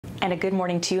And a good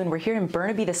morning to you. And we're here in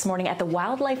Burnaby this morning at the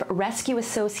Wildlife Rescue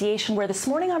Association, where this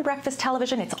morning on Breakfast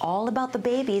Television, it's all about the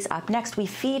babies. Up next, we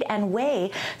feed and weigh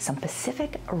some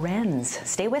Pacific wrens.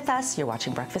 Stay with us. You're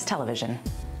watching Breakfast Television.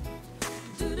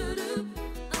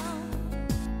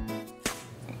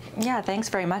 Yeah, thanks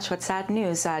very much. What sad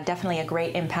news. Definitely a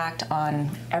great impact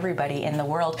on everybody in the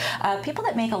world. People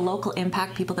that make a local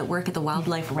impact, people that work at the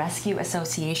Wildlife Rescue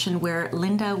Association, where,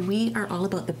 Linda, we are all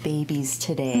about the babies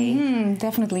today.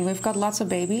 Definitely. We've got lots of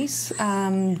babies,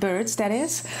 birds, that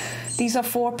is. These are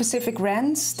 4 Pacific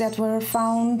wrens that were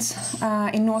found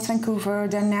in North Vancouver.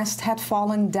 Their nest had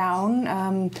fallen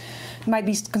down. Might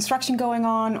be construction going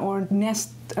on or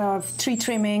nest tree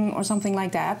trimming or something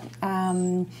like that.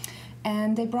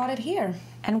 And they brought it here.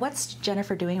 And what's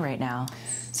Jennifer doing right now?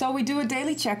 So we do a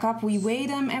daily checkup. We weigh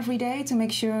them every day to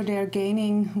make sure they're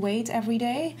gaining weight every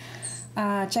day.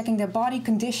 Checking their body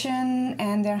condition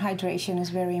and their hydration is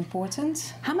very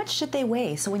important. How much should they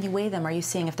weigh? So when you weigh them, are you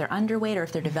seeing if they're underweight or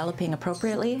if they're developing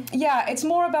appropriately? Yeah, it's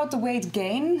more about the weight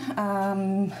gain.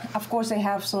 Of course, they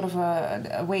have sort of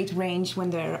a weight range when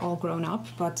they're all grown up,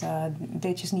 but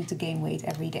they just need to gain weight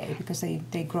every day because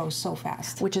they grow so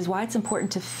fast. Which is why it's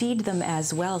important to feed them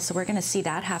as well. So we're going to see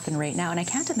that happen right now. And I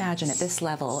can't imagine at this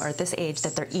level or at this age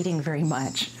that they're eating very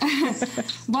much.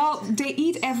 Well, they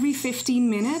eat every 15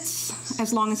 minutes.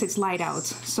 As long as it's light out.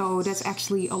 So that's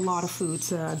actually a lot of food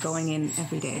going in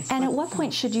every day. And at what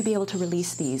point should you be able to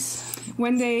release these?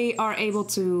 When they are able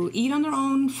to eat on their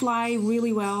own, fly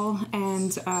really well,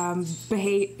 and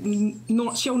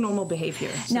show normal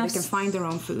behavior, so now they can find their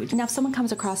own food. Now, if someone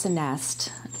comes across a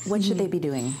nest, what should they be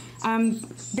doing?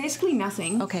 Basically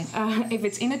nothing. Okay. If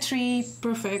it's in a tree,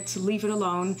 perfect, leave it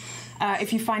alone.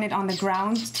 If you find it on the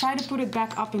ground, try to put it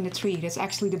back up in the tree. That's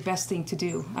actually the best thing to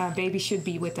do. Babies should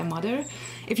be with their mother.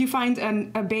 If you find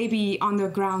a baby on the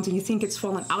ground and you think it's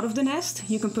fallen out of the nest,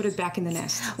 you can put it back in the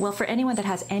nest. Well, for anyone that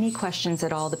has any questions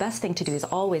at all, the best thing to do is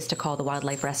always to call the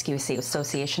Wildlife Rescue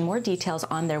Association. More details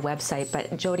on their website.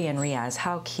 But Jody and Riaz,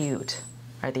 how cute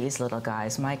are these little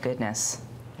guys? My goodness.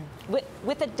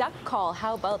 With a duck call,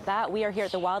 how about that? We are here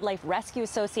at the Wildlife Rescue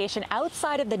Association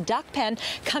outside of the duck pen.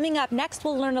 Coming up next,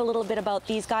 we'll learn a little bit about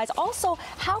these guys. Also,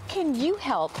 how can you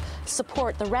help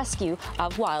support the rescue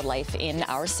of wildlife in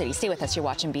our city? Stay with us. You're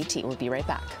watching BT. We'll be right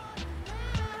back.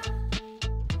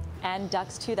 And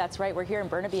ducks too, that's right. We're here in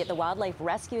Burnaby at the Wildlife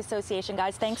Rescue Association.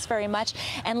 Guys, thanks very much.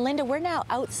 And Linda, we're now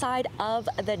outside of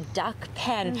the duck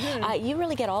pen. You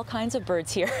really get all kinds of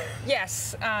birds here.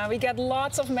 Yes, we get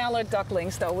lots of mallard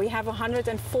ducklings though. We have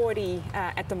 140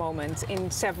 at the moment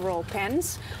in several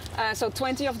pens. So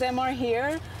 20 of them are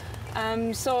here.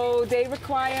 So they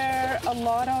require a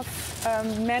lot of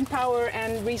manpower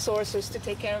and resources to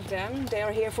take care of them. They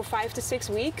are here for 5 to 6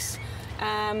 weeks.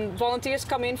 Volunteers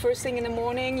come in first thing in the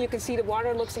morning. You can see the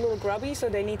water looks a little grubby, so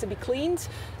they need to be cleaned.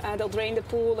 They'll drain the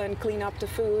pool and clean up the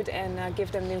food and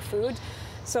give them new food.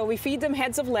 So we feed them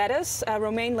heads of lettuce,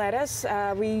 romaine lettuce.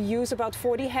 We use about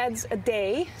 40 heads a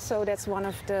day, so that's one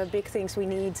of the big things we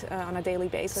need on a daily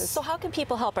basis. So how can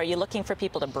people help? Are you looking for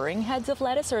people to bring heads of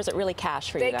lettuce, or is it really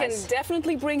cash for you guys? They can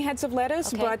definitely bring heads of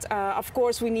lettuce, but of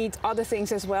course we need other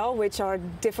things as well, which are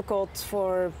difficult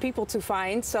for people to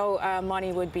find, so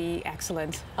money would be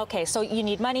excellent. Okay, so you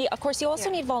need money. Of course, you also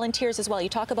need volunteers as well. You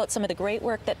talk about some of the great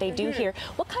work that they do here.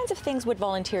 What kinds of things would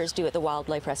volunteers do at the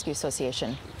Wildlife Rescue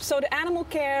Association? So the animal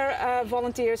care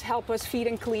volunteers help us feed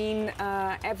and clean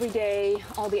every day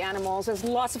all the animals. There's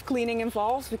lots of cleaning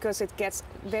involved because it gets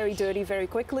very dirty very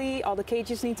quickly. All the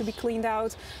cages need to be cleaned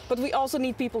out. But we also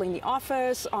need people in the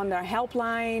office, on their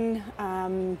helpline,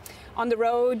 on the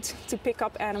road to pick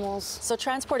up animals. So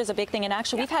transport is a big thing, and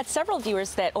actually we've had several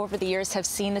viewers that over the years have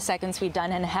seen the segments we've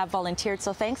done and have volunteered.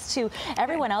 So thanks to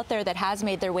everyone out there that has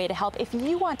made their way to help. If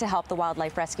you want to help the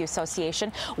Wildlife Rescue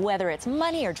Association, whether it's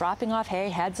money or dropping off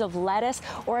heads of lettuce,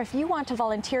 or if you want to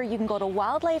volunteer, you can go to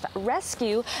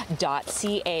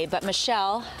wildliferescue.ca. But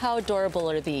Michelle, how adorable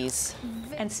are these?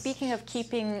 And speaking of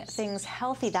keeping things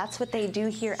healthy, that's what they do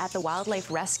here at the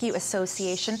Wildlife Rescue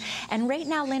Association. And right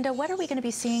now, Linda, what are we going to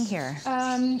be seeing here?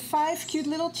 5 cute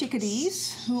little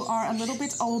chickadees who are a little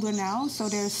bit older now, so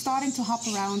they're starting to hop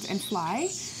around and fly.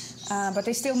 But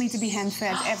they still need to be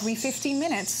hand-fed every 15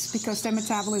 minutes because their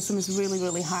metabolism is really,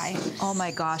 really high. Oh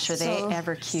my gosh, are they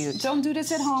ever cute? Don't do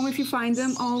this at home if you find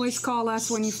them. Always call us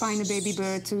when you find a baby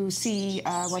bird to see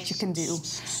what you can do.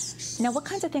 Now, what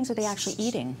kinds of things are they actually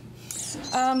eating?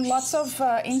 Lots of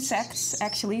insects,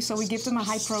 actually. So we give them a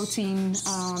high-protein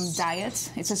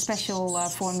diet. It's a special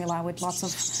formula with lots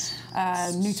of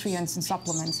nutrients and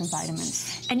supplements and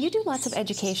vitamins. And you do lots of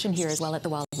education here as well at the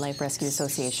Wildlife Rescue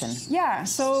Association. Yeah,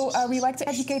 so we like to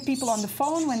educate people on the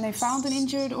phone when they found an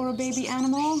injured or a baby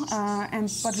animal,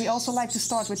 but we also like to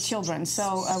start with children.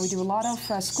 So we do a lot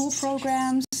of school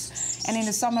programs. And in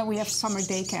the summer, we have summer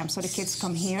day camps, so the kids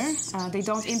come here. They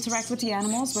don't interact with the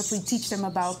animals, but we teach them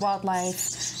about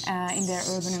wildlife in their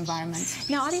urban environment.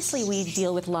 Now, obviously, we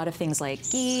deal with a lot of things like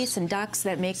geese and ducks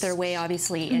that make their way,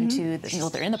 obviously, into, well,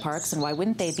 they're in the parks, and why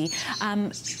wouldn't they be?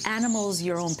 Animals,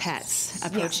 your own pets,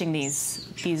 approaching this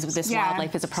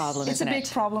wildlife is a problem, isn't it? It's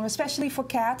a big problem, especially for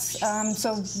cats.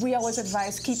 So we always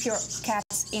advise keep your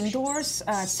cats indoors.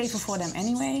 It's safer for them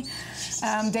anyway.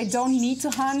 They don't need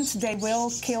to hunt. They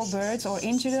will kill birds or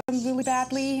injure them really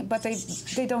badly, but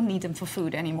they don't need them for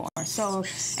food anymore. So,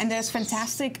 and there's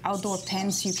fantastic outdoor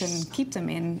pens you can keep them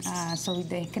in, so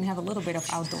they can have a little bit of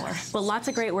outdoor. Well, lots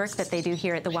of great work that they do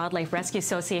here at the Wildlife Rescue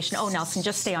Association. Oh, Nelson,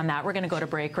 just stay on that. We're going to go to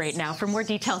break right now. For more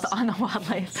details on the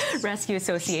Wildlife Rescue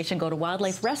Association, go to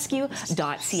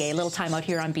wildliferescue.ca. A little time out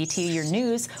here on BT, your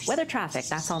news, weather, traffic.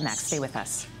 That's all next. Stay with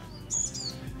us.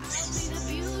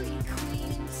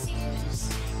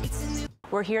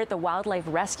 We're here at the Wildlife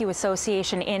Rescue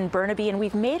Association in Burnaby, and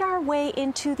we've made our way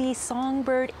into the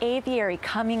songbird aviary.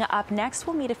 Coming up next,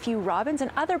 we'll meet a few robins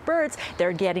and other birds.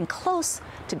 They're getting close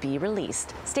to be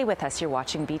released. Stay with us. You're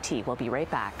watching BT. We'll be right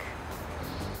back.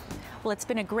 Well, it's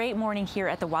been a great morning here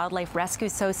at the Wildlife Rescue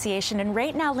Association. And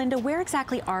right now, Linda, where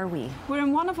exactly are we? We're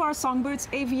in one of our songbirds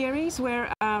aviaries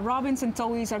where robins and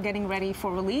towhees are getting ready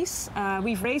for release.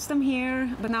 We've raised them here,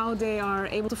 but now they are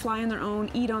able to fly on their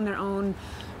own, eat on their own.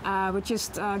 We're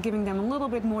just giving them a little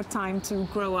bit more time to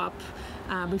grow up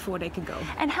before they can go.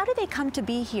 And how do they come to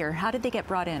be here? How did they get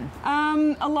brought in?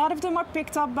 A lot of them are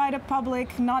picked up by the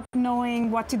public, not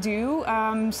knowing what to do.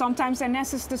 Sometimes their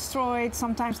nest is destroyed,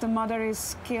 sometimes the mother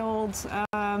is killed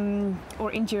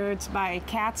or injured by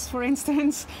cats, for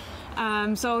instance.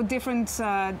 So different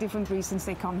reasons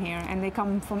they come here, and they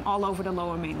come from all over the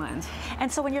Lower Mainland.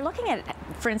 And so when you're looking at,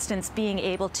 for instance, being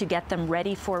able to get them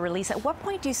ready for release, at what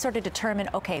point do you sort of determine,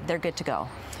 okay, they're good to go?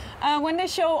 When they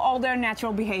show all their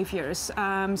natural behaviors.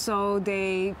 So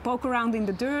they poke around in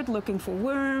the dirt looking for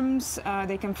worms,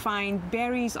 they can find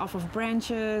berries off of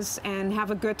branches and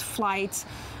have a good flight.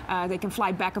 They can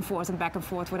fly back and forth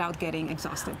without getting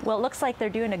exhausted. Well, it looks like they're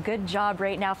doing a good job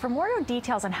right now. For more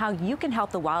details on how you can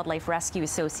help the Wildlife Rescue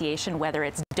Association, whether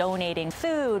it's donating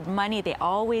food, money, they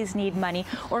always need money,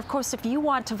 or of course, if you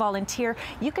want to volunteer,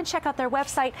 you can check out their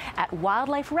website at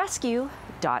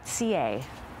wildliferescue.ca.